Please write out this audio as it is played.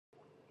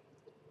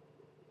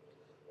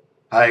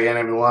Hi again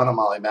everyone, I'm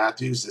Ollie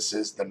Matthews. This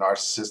is the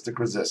Narcissistic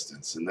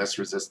Resistance, and this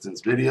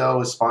resistance video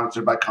is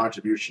sponsored by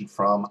contribution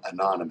from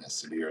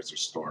Anonymous, and here's her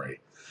story.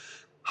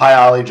 Hi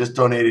Ollie, just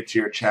donated to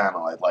your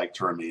channel. I'd like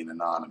to remain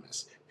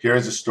anonymous.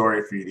 Here's a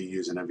story for you to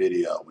use in a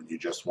video when you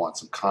just want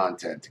some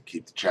content to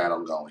keep the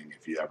channel going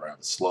if you ever have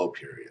a slow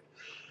period.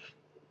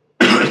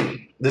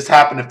 This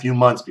happened a few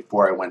months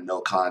before I went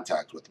no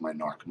contact with my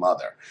narc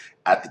mother.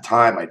 At the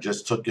time, I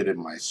just took it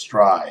in my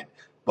stride,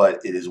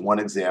 but it is one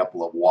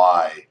example of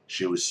why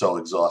she was so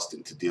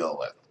exhausting to deal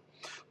with.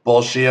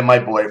 Both she and my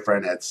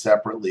boyfriend had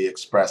separately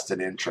expressed an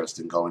interest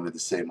in going to the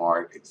same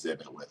art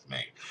exhibit with me.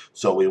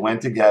 So we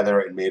went together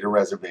and made a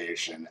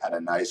reservation at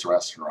a nice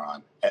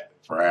restaurant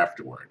for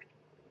afterward.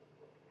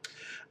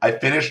 I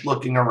finished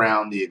looking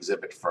around the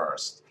exhibit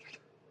first.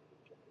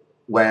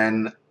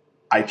 When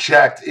I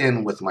checked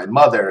in with my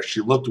mother, she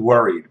looked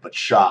worried but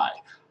shy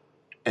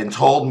and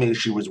told me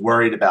she was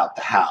worried about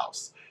the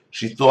house.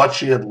 She thought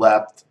she had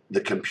left the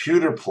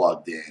computer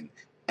plugged in,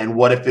 and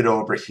what if it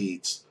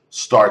overheats,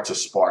 starts a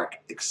spark,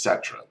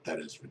 etc. That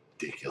is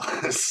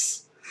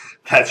ridiculous.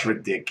 That's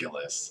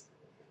ridiculous.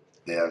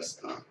 Now,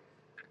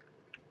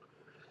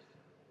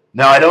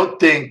 I don't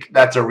think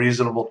that's a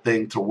reasonable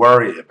thing to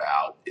worry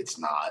about. It's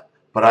not.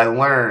 But I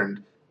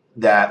learned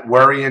that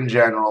worry in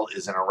general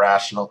is an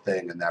irrational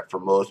thing, and that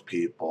for most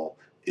people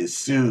is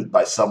soothed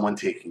by someone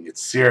taking it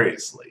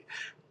seriously.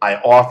 I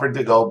offered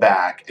to go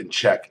back and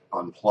check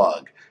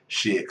unplug.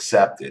 She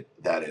accepted.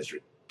 That is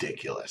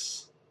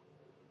ridiculous.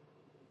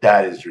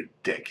 That is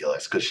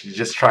ridiculous, because she's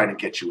just trying to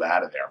get you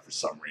out of there for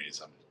some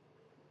reason.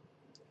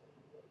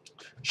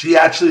 She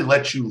actually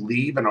let you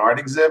leave an art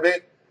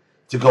exhibit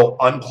to go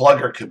unplug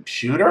her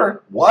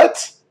computer?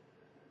 What?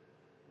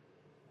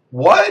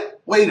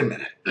 What? Wait a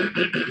minute.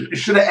 You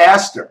should have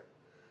asked her.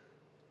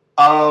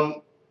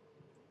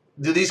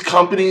 Do these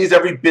companies,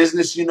 every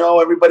business you know,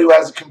 everybody who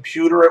has a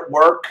computer at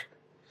work,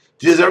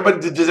 does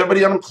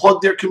everybody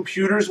unplug their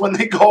computers when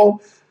they go?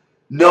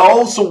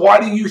 No? So why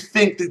do you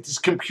think that this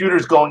computer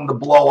is going to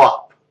blow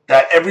up?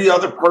 That every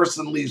other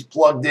person leaves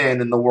plugged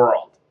in the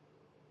world?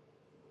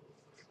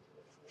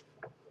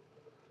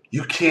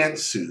 You can't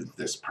soothe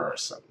this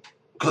person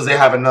because they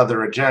have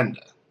another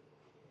agenda.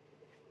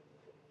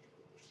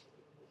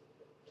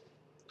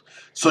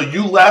 So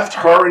you left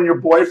her and your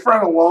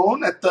boyfriend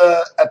alone at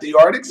the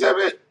art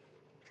exhibit?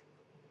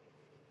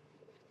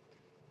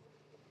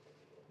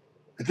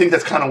 I think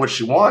that's kind of what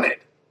she wanted.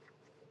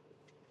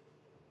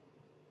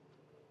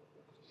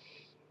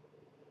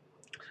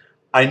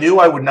 I knew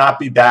I would not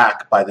be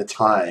back by the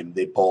time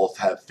they both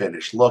have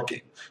finished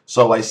looking.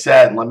 So I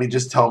said, let me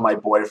just tell my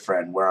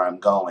boyfriend where I'm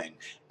going,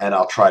 and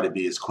I'll try to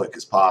be as quick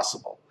as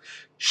possible.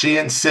 She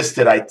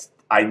insisted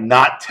I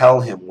not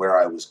tell him where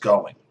I was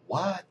going.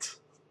 What?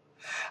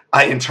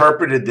 I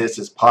interpreted this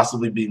as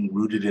possibly being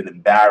rooted in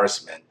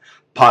embarrassment,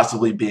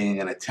 possibly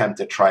being an attempt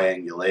at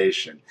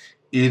triangulation.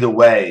 Either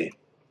way,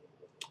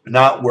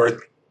 not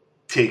worth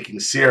taking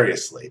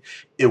seriously.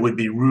 It would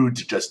be rude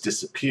to just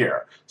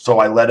disappear. So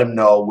I let him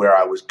know where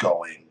I was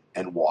going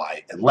and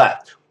why and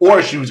left.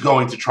 Or she was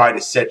going to try to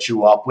set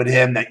you up with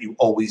him that you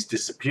always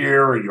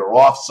disappear or you're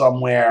off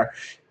somewhere.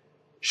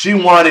 She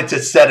wanted to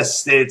set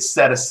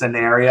a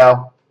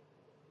scenario.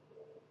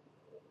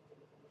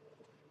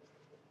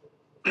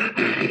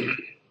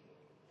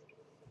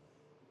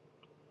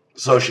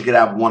 So she could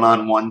have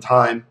one-on-one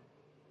time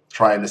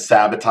trying to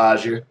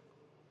sabotage you.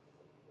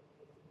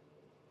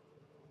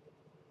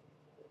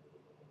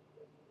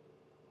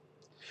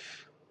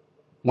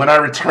 When I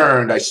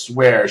returned, I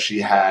swear she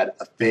had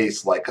a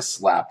face like a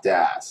slapped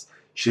ass.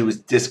 She was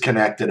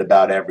disconnected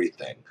about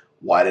everything.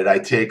 Why did I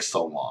take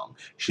so long?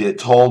 She had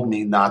told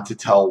me not to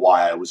tell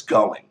why I was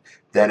going.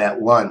 Then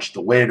at lunch,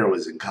 the waiter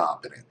was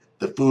incompetent.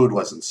 The food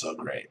wasn't so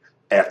great.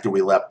 After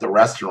we left the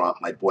restaurant,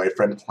 my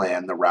boyfriend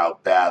planned the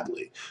route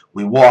badly.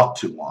 We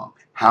walked too long.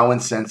 How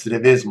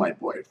insensitive is my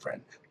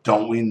boyfriend?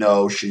 Don't we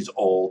know she's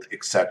old,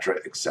 etc.,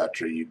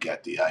 etc.? You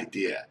get the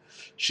idea.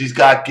 She's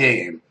got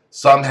game.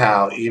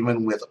 Somehow,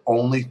 even with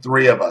only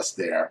 3 of us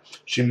there,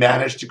 she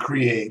managed to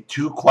create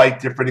 2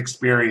 quite different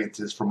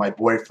experiences for my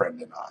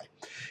boyfriend and I.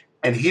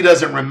 And he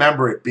doesn't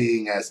remember it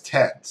being as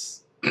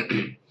tense.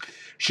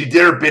 She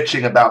did her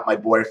bitching about my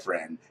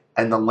boyfriend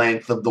and the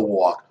length of the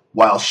walk,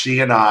 while she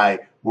and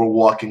I were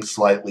walking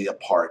slightly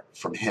apart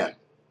from him.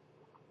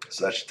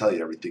 So that should tell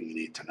you everything you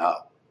need to know.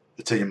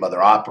 That's how your mother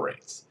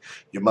operates.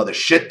 Your mother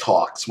shit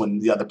talks when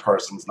the other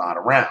person's not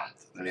around.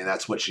 I mean,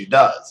 that's what she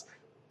does.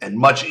 And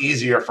much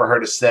easier for her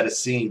to set a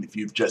scene if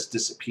you've just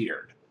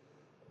disappeared.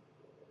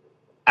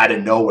 Out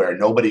of nowhere,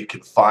 nobody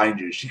can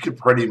find you. She could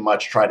pretty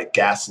much try to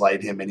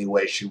gaslight him any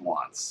way she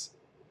wants.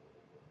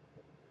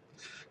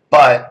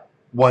 But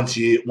once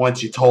you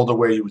told her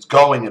where you was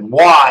going and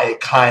why, it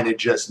kind of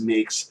just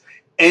makes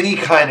any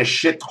kind of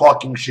shit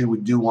talking she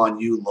would do on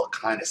you look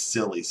kind of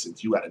silly,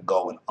 since you had to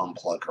go and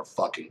unplug her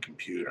fucking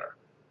computer.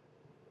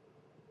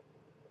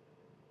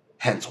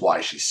 Hence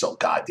why she's so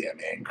goddamn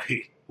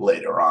angry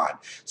later on.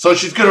 So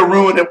she's going to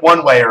ruin it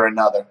one way or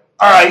another.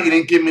 All right, you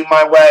didn't give me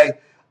my way.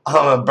 I'm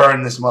going to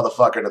burn this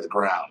motherfucker to the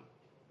ground.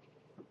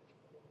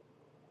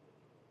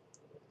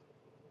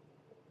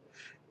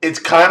 It's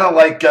kind of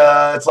like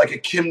it's like a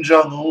Kim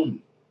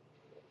Jong-un.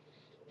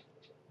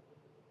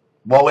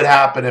 What would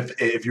happen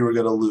if you were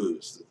going to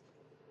lose?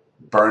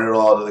 Burn it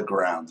all to the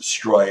ground,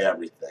 destroy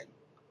everything.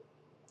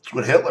 That's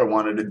what Hitler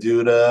wanted to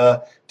do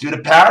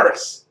to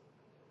Paris.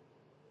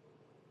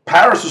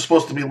 Paris was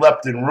supposed to be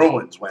left in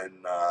ruins when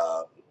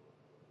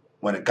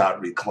it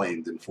got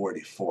reclaimed in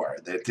 '44.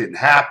 That didn't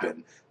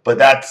happen, but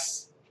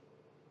that's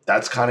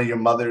kind of your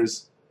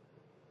mother's.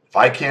 If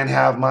I can't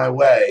have my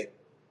way,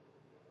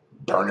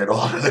 burn it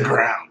all to the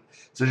ground.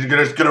 So you're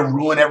just gonna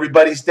ruin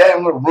everybody's day.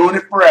 I'm gonna ruin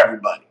it for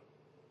everybody.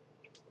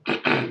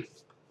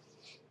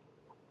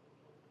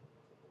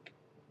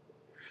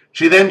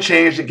 She then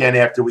changed again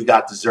after we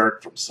got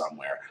dessert from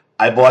somewhere.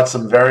 I bought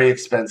some very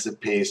expensive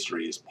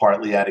pastries,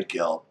 partly out of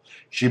guilt.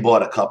 She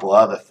bought a couple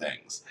other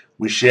things.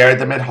 We shared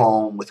them at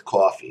home with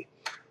coffee.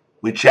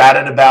 We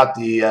chatted about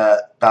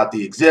the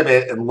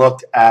exhibit and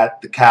looked at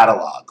the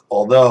catalog,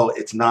 although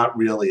it's not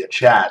really a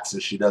chat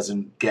since she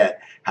doesn't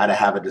get how to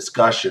have a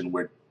discussion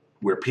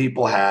where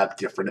people have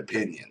different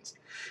opinions.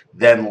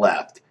 Then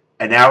left.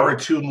 An hour or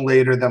two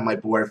later than my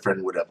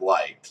boyfriend would have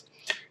liked.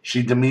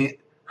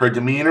 Her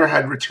demeanor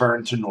had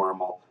returned to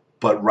normal,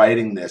 but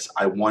writing this,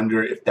 I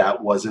wonder if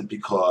that wasn't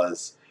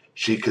because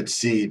she could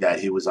see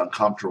that he was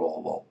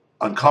uncomfortable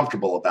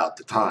about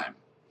the time.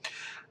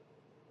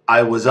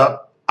 I was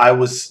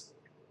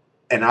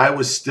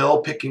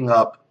still picking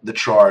up the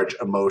charge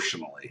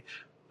emotionally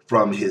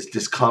from his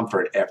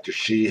discomfort after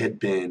she had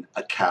been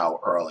a cow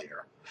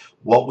earlier.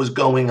 What was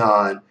going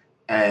on,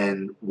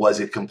 and was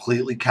it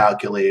completely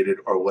calculated,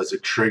 or was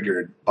it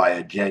triggered by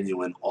a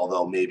genuine,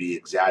 although maybe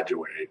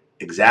exaggerated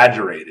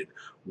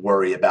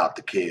worry about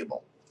the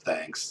cable?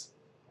 Thanks,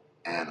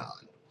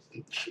 Anon.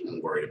 She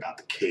wasn't worried about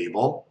the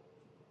cable.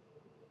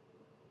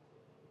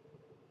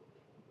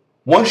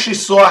 Once she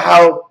saw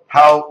how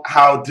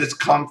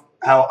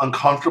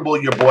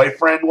uncomfortable your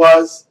boyfriend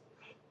was,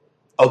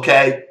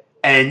 okay,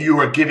 and you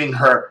were giving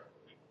her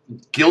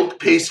guilt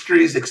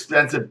pastries,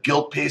 expensive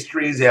guilt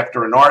pastries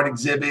after an art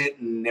exhibit,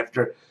 and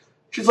after,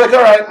 she's like,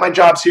 all right, my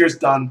job's here is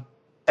done.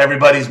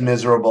 Everybody's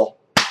miserable.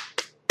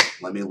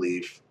 Let me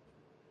leave.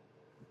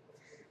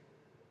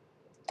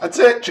 That's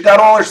it. She got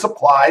all her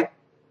supply.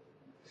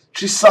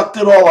 She sucked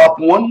it all up.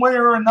 One way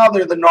or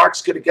another, the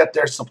narc's going to get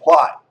their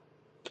supply.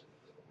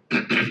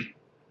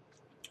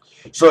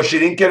 So she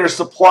didn't get her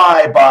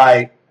supply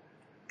by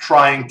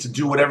trying to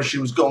do whatever she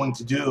was going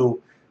to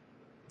do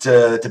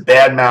to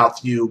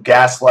badmouth you,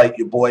 gaslight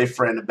your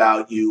boyfriend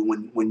about you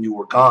when you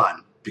were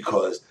gone,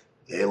 because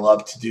they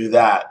love to do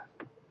that.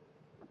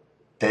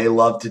 They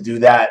love to do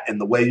that. And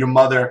the way your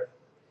mother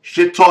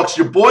shit talks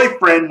your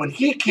boyfriend when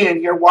he can't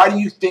hear, why do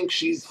you think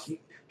she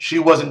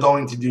wasn't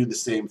going to do the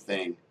same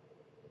thing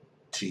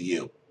to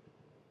you?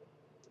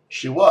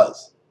 She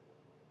was.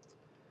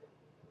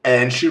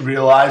 And she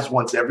realized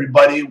once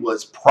everybody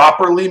was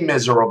properly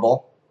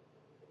miserable,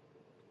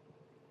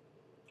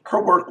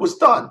 her work was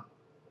done.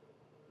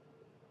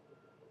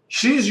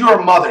 She's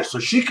your mother, so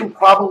she can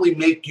probably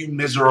make you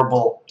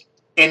miserable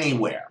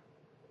anywhere.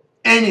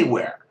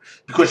 Anywhere.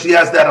 Because she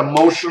has that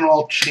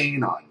emotional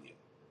chain on you.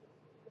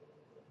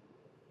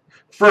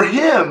 For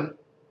him,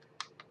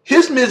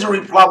 his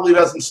misery probably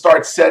doesn't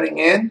start setting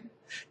in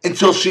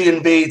until she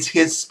invades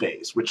his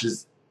space, which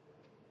is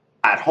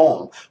at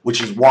home,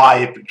 which is why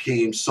it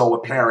became so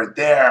apparent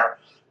there.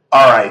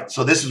 All right,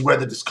 so this is where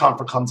the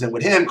discomfort comes in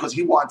with him, because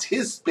he wants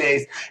his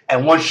space.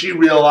 And once she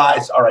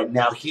realized, all right,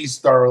 now he's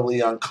thoroughly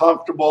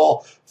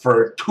uncomfortable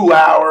for 2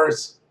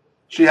 hours,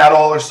 she had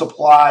all her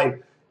supply,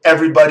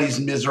 everybody's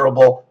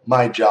miserable,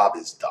 my job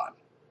is done.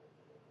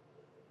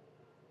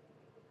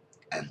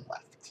 And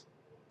left.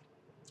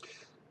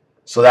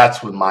 So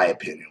that's, with my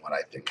opinion, what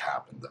I think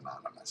happened,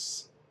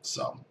 Anonymous.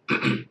 So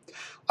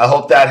I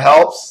hope that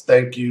helps.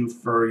 Thank you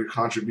for your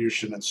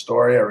contribution and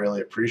story. I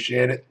really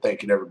appreciate it.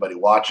 Thank you to everybody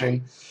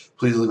watching.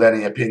 Please leave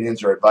any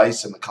opinions or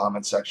advice in the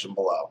comment section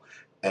below.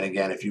 And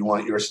again, if you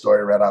want your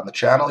story read on the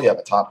channel, you have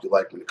a topic you'd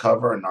like me to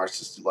cover, a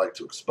narcissist you'd like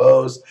to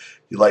expose,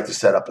 you'd like to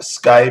set up a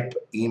Skype,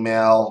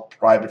 email,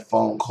 private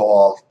phone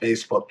call,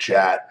 Facebook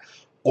chat,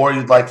 or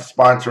you'd like to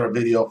sponsor a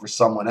video for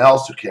someone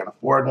else who can't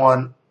afford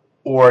one,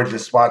 or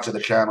just sponsor the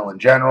channel in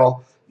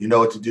general, you know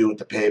what to do with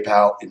the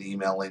PayPal and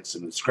email links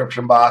in the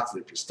description box.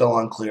 And if you're still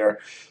unclear,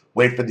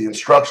 wait for the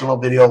instructional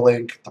video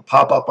link to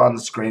pop up on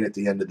the screen at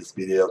the end of this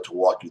video to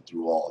walk you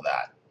through all of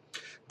that.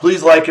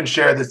 Please like and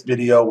share this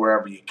video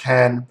wherever you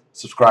can.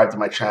 Subscribe to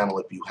my channel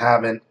if you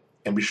haven't.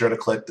 And be sure to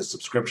click the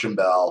subscription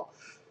bell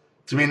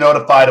to be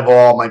notified of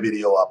all my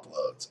video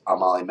uploads.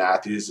 I'm Ollie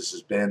Matthews. This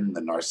has been The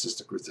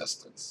Narcissistic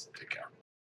Resistance. Take care.